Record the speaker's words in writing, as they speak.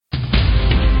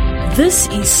This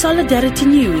is Solidarity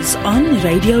News on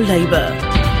Radio Labour.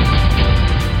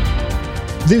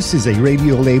 This is a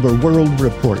Radio Labour World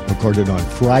Report recorded on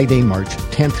Friday, March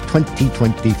 10th,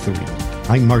 2023.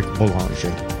 I'm Mark Boulanger.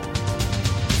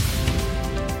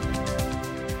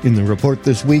 In the report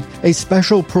this week, a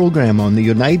special program on the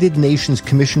United Nations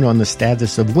Commission on the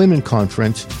Status of Women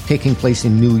conference taking place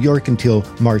in New York until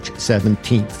March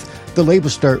 17th. The Labour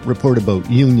Start report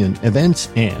about union events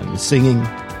and singing.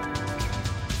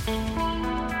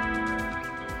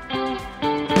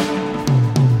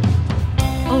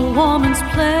 A woman's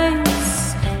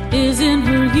place is in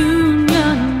her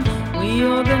union. We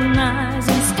organize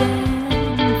and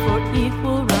stand for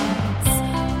equal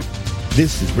rights.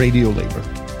 This is Radio Labour.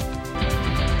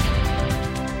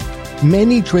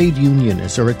 Many trade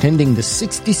unionists are attending the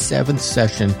 67th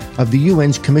session of the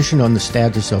UN's Commission on the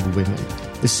Status of Women.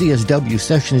 The CSW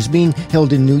session is being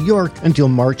held in New York until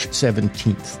March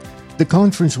 17th. The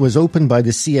conference was opened by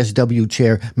the CSW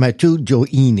chair Matu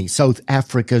Joini, South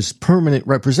Africa's permanent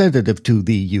representative to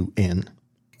the UN.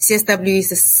 CSW is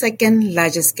the second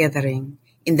largest gathering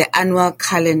in the annual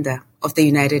calendar of the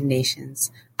United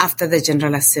Nations after the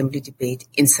General Assembly debate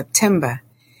in September,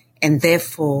 and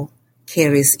therefore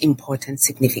carries important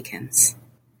significance.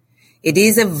 It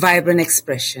is a vibrant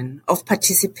expression of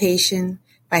participation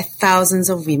by thousands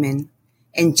of women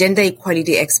and gender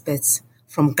equality experts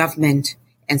from government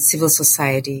and civil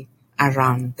society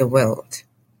around the world.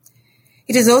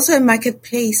 It is also a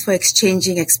marketplace for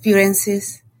exchanging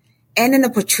experiences and an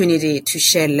opportunity to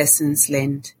share lessons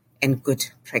learned and good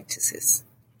practices.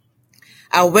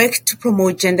 Our work to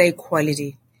promote gender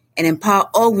equality and empower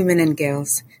all women and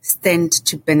girls stand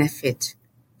to benefit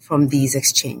from these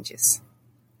exchanges.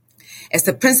 As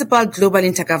the principal global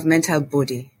intergovernmental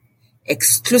body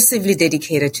exclusively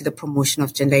dedicated to the promotion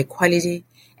of gender equality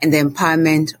and the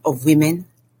empowerment of women,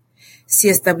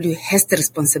 CSW has the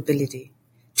responsibility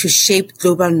to shape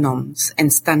global norms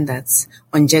and standards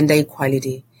on gender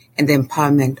equality and the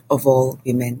empowerment of all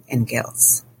women and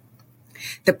girls.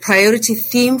 The priority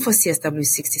theme for CSW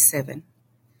 67,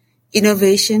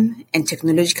 innovation and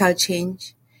technological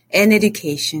change and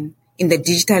education in the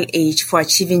digital age for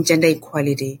achieving gender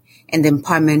equality and the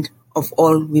empowerment of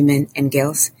all women and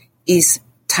girls, is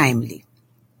timely.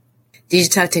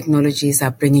 Digital technologies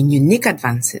are bringing unique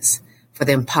advances for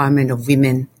the empowerment of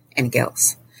women and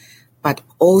girls, but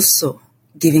also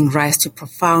giving rise to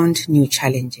profound new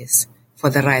challenges for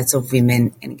the rights of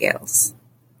women and girls.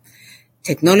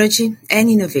 Technology and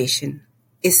innovation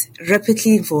is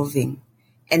rapidly evolving,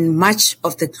 and much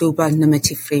of the global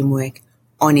normative framework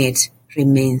on it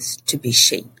remains to be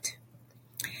shaped.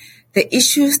 The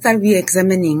issues that we are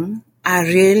examining are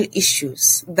real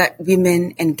issues that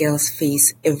women and girls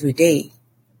face every day.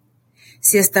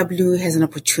 CSW has an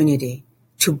opportunity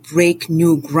to break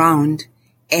new ground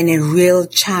and a real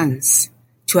chance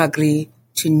to agree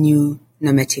to new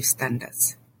normative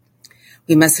standards.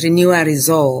 We must renew our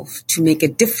resolve to make a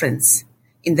difference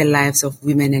in the lives of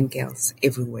women and girls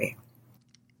everywhere.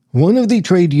 One of the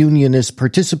trade unionists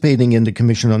participating in the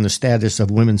Commission on the Status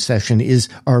of Women session is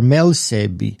Armelle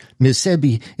Sebi. Ms.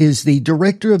 Sebi is the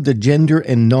director of the Gender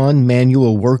and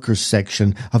Non-Manual Workers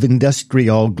section of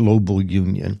Industrial Global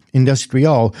Union.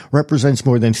 Industrial represents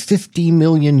more than 50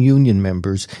 million union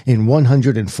members in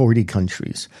 140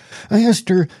 countries. I asked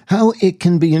her how it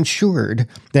can be ensured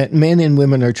that men and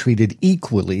women are treated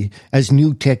equally as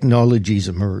new technologies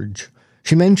emerge.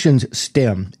 She mentions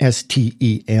STEM,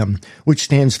 S-T-E-M, which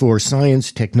stands for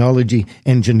Science, Technology,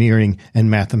 Engineering, and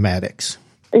Mathematics.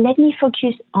 Let me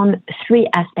focus on three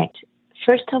aspects.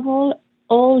 First of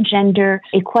all gender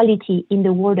equality in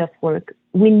the world of work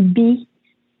will be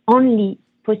only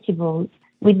possible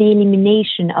with the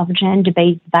elimination of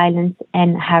gender-based violence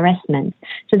and harassment.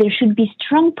 So there should be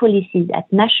strong policies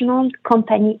at national,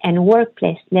 company, and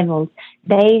workplace levels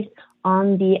based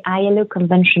on the ILO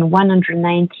Convention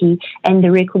 190 and the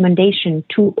Recommendation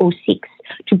 206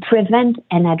 to prevent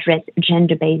and address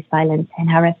gender-based violence and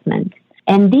harassment.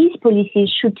 And these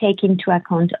policies should take into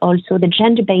account also the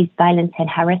gender-based violence and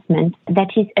harassment that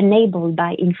is enabled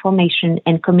by information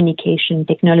and communication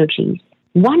technologies.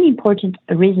 One important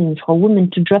reason for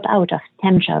women to drop out of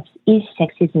STEM jobs is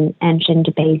sexism and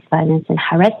gender-based violence and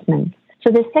harassment. So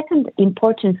the second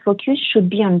important focus should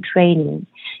be on training.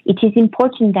 It is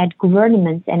important that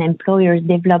governments and employers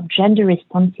develop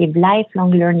gender-responsive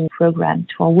lifelong learning programs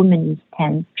for women in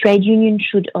STEM. Trade unions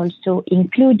should also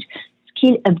include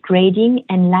skill upgrading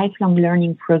and lifelong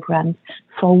learning programs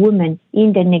for women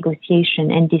in the negotiation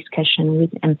and discussion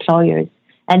with employers.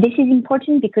 And this is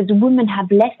important because women have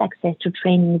less access to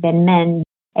training than men,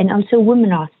 and also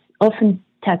women are often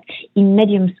stuck in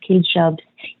medium-skilled jobs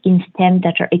in STEM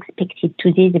that are expected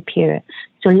to disappear.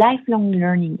 So lifelong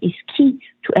learning is key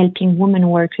to helping women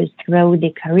workers throughout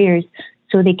their careers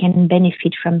so they can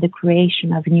benefit from the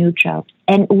creation of new jobs.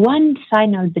 And one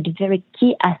final but very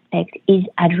key aspect is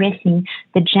addressing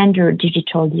the gender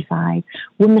digital divide.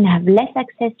 Women have less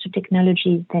access to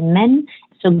technologies than men,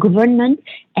 so government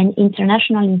and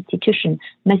international institutions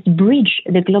must bridge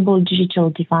the global digital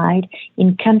divide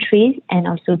in countries and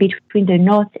also between the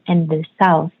North and the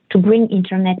South to bring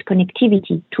internet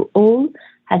connectivity to all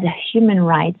as a human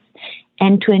right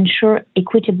and to ensure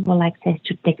equitable access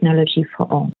to technology for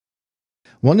all.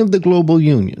 One of the global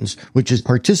unions, which is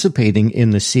participating in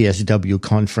the CSW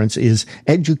conference, is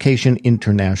Education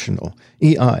International.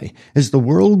 EI is the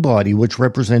world body which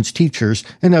represents teachers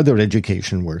and other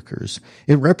education workers.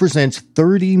 It represents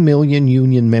 30 million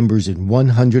union members in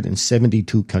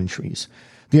 172 countries.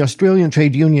 The Australian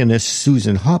trade unionist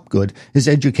Susan Hopgood is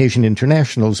Education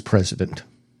International's president.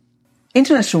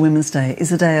 International Women's Day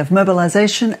is a day of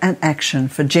mobilisation and action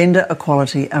for gender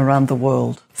equality around the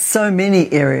world. So many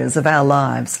areas of our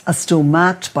lives are still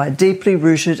marked by deeply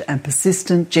rooted and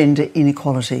persistent gender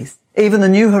inequalities. Even the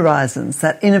new horizons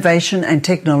that innovation and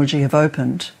technology have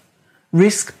opened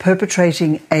risk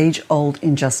perpetrating age-old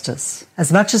injustice.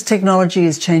 As much as technology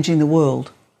is changing the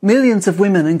world, millions of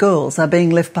women and girls are being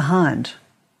left behind.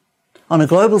 On a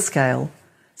global scale,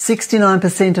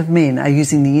 69% of men are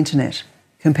using the internet,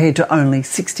 compared to only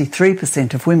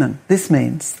 63% of women. This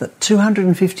means that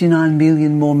 259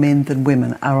 million more men than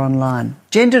women are online.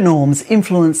 Gender norms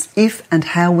influence if and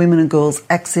how women and girls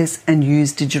access and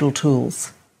use digital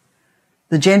tools.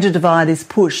 The gender divide is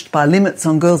pushed by limits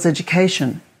on girls'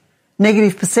 education,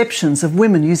 negative perceptions of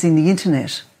women using the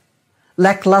internet,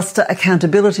 lacklustre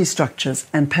accountability structures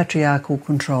and patriarchal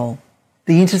control.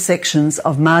 The intersections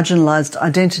of marginalised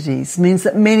identities means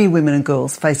that many women and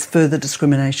girls face further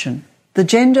discrimination. The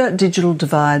gender-digital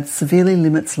divide severely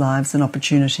limits lives and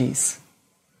opportunities.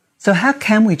 So how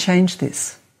can we change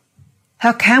this?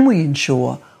 How can we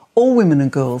ensure all women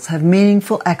and girls have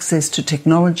meaningful access to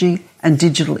technology and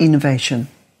digital innovation?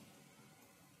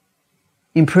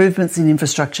 Improvements in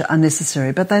infrastructure are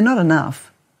necessary, but they're not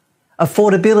enough.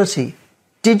 Affordability,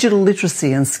 digital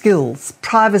literacy and skills,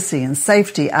 privacy and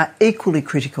safety are equally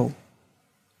critical.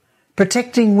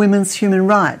 Protecting women's human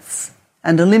rights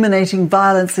and eliminating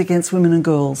violence against women and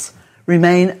girls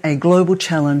remain a global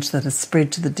challenge that has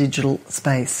spread to the digital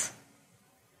space.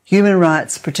 Human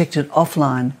rights protected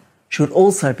offline should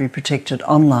also be protected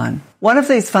online. One of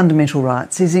these fundamental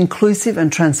rights is inclusive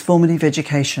and transformative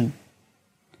education.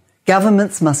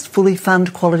 Governments must fully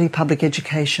fund quality public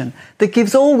education that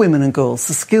gives all women and girls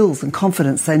the skills and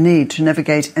confidence they need to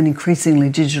navigate an increasingly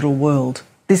digital world.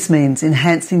 This means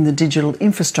enhancing the digital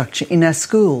infrastructure in our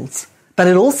schools, but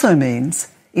it also means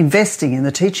investing in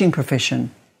the teaching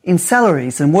profession, in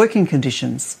salaries and working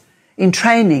conditions, in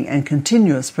training and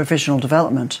continuous professional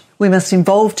development. We must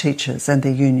involve teachers and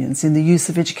their unions in the use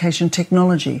of education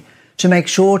technology to make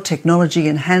sure technology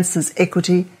enhances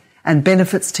equity and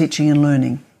benefits teaching and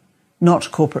learning,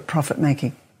 not corporate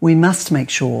profit-making. We must make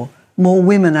sure more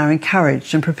women are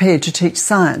encouraged and prepared to teach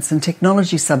science and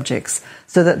technology subjects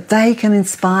so that they can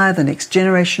inspire the next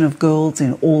generation of girls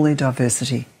in all their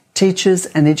diversity. Teachers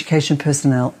and education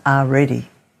personnel are ready.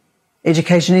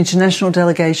 Education International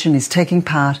delegation is taking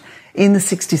part in the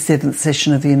 67th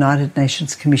session of the United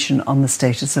Nations Commission on the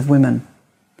Status of Women.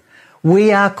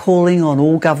 We are calling on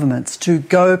all governments to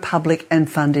go public and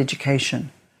fund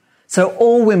education, so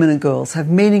all women and girls have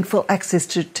meaningful access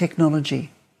to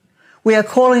technology. We are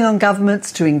calling on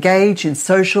governments to engage in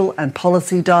social and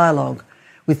policy dialogue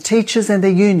with teachers and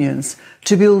their unions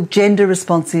to build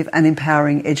gender-responsive and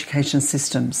empowering education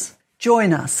systems.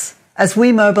 Join us as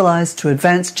we mobilise to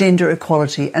advance gender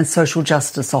equality and social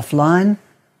justice offline,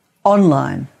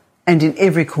 online, and in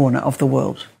every corner of the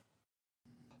world.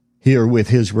 Here with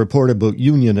his report about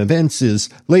union events is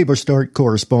Labour Start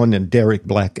correspondent Derek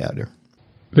Blackadder.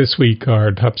 This week,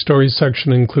 our top stories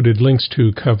section included links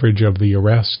to coverage of the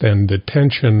arrest and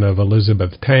detention of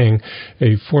Elizabeth Tang,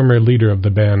 a former leader of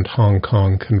the banned Hong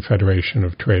Kong Confederation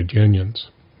of Trade Unions.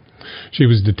 She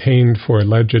was detained for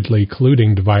allegedly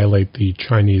colluding to violate the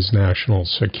Chinese national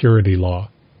security law.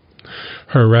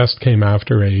 Her arrest came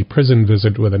after a prison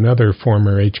visit with another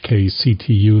former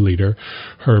HKCTU leader,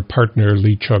 her partner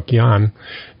Lee Chuk-yan,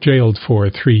 jailed for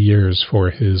 3 years for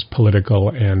his political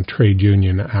and trade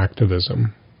union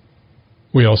activism.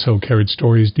 We also carried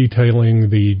stories detailing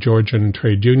the Georgian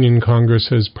Trade Union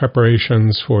Congress's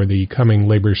preparations for the coming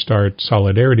Labour Start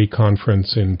Solidarity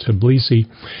Conference in Tbilisi,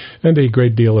 and a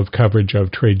great deal of coverage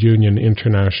of Trade Union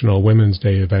International Women's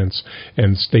Day events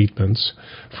and statements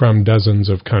from dozens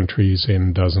of countries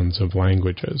in dozens of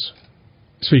languages.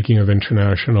 Speaking of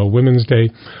International Women's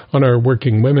Day, on our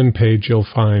Working Women page you'll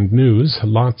find news,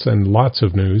 lots and lots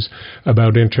of news,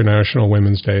 about International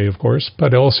Women's Day, of course,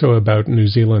 but also about New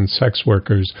Zealand sex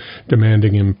workers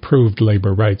demanding improved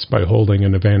labour rights by holding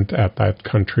an event at that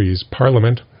country's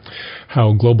parliament,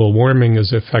 how global warming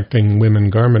is affecting women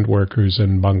garment workers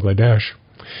in Bangladesh,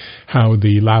 how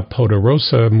the La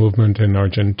Poderosa movement in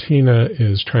Argentina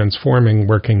is transforming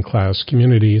working-class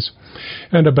communities,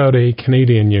 and about a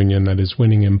Canadian union that is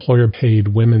winning employer-paid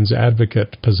women's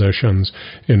advocate positions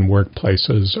in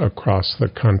workplaces across the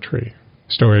country.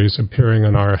 Stories appearing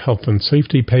on our health and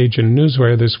safety page in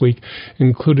Newswire this week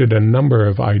included a number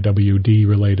of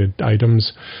IWD-related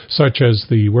items, such as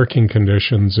the working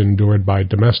conditions endured by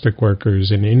domestic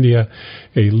workers in India,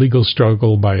 a legal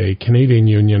struggle by a Canadian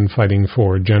union fighting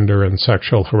for gender and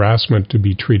sexual harassment to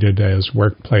be treated as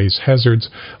workplace hazards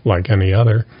like any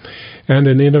other, and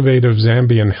an innovative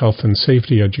Zambian health and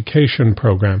safety education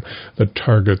program that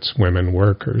targets women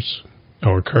workers.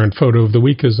 Our current photo of the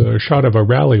week is a shot of a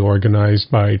rally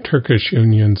organized by Turkish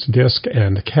unions DISK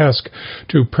and KESK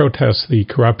to protest the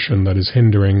corruption that is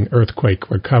hindering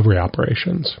earthquake recovery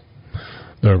operations.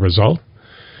 The result?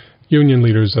 Union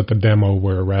leaders at the demo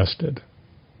were arrested.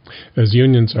 As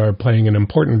unions are playing an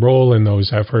important role in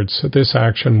those efforts, this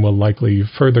action will likely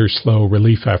further slow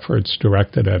relief efforts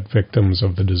directed at victims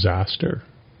of the disaster.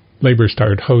 Labour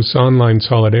Start hosts online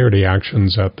solidarity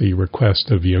actions at the request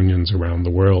of unions around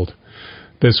the world.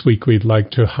 This week we'd like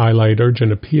to highlight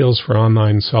urgent appeals for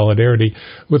online solidarity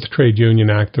with trade union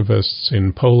activists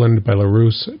in Poland,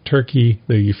 Belarus, Turkey,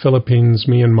 the Philippines,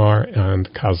 Myanmar,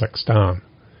 and Kazakhstan.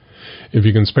 If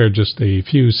you can spare just a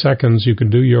few seconds, you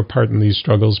can do your part in these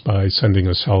struggles by sending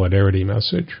a solidarity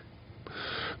message.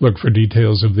 Look for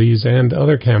details of these and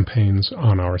other campaigns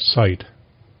on our site.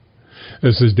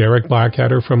 This is Derek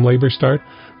Blackadder from Labour Start,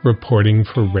 reporting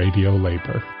for Radio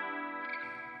Labour.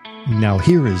 Now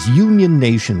here is Union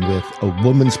Nation with A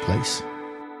Woman's Place.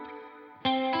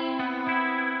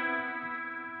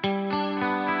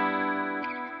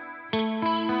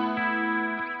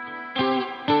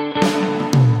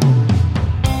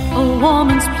 A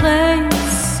woman's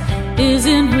place is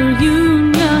in her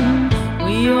union.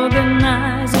 We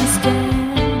organize and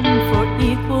stand for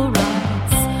equal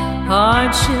rights.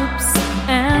 Hardships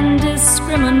and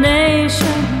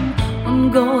discrimination,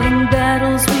 ongoing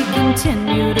battles we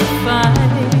continue to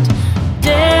fight.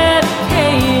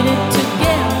 Dedicated to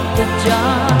get the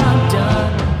job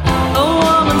done. A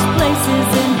woman's place is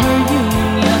in her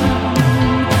union.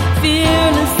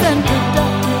 Fearless and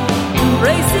productive,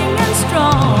 embracing and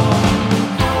strong.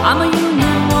 I'm a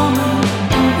union woman,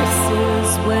 and this is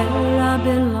where I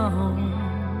belong.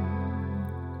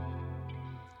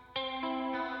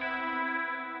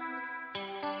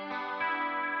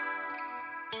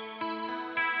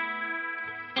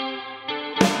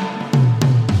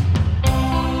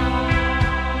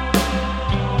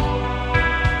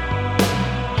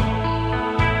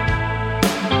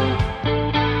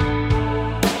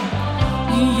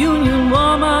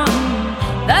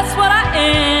 That's what I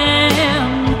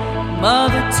am.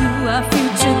 Mother to our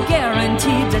future,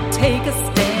 guaranteed to take a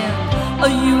stand. A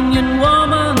union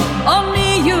woman, on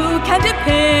me you can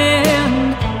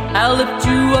depend. I'll lift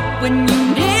you up when you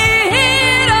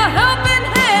need a helping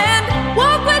hand.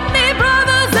 Walk with me,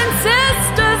 brothers and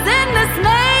sisters in this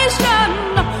nation.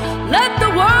 Let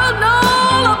the world know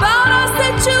all about our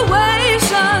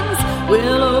situations.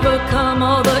 We'll overcome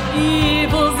all the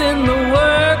evils in the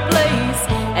workplace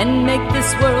and make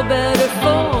this world better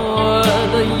for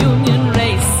the union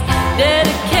race.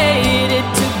 Dedicated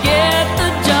to get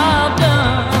the job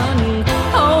done.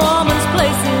 A woman's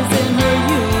place is in her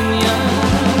union.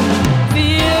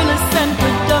 Fearless and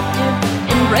productive,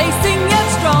 embracing yet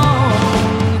strong.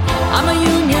 I'm a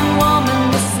union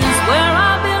woman, this is where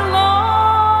I belong.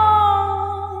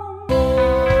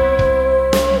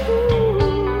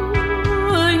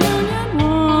 A union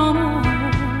woman.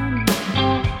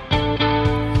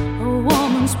 A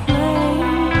woman's place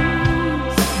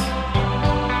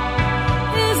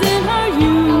is in her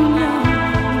union.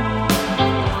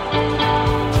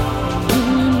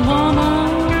 Union woman,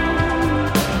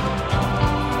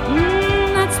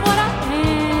 that's what I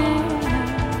am.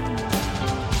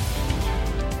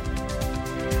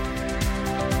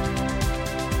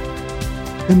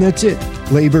 And that's it.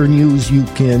 Labor news you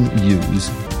can use.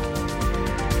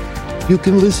 You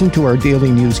can listen to our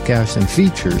daily newscasts and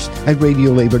features at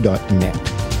radiolabor.net.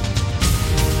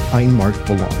 I'm Mark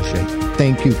Boulanger.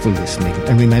 Thank you for listening.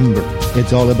 And remember,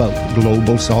 it's all about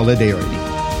global solidarity.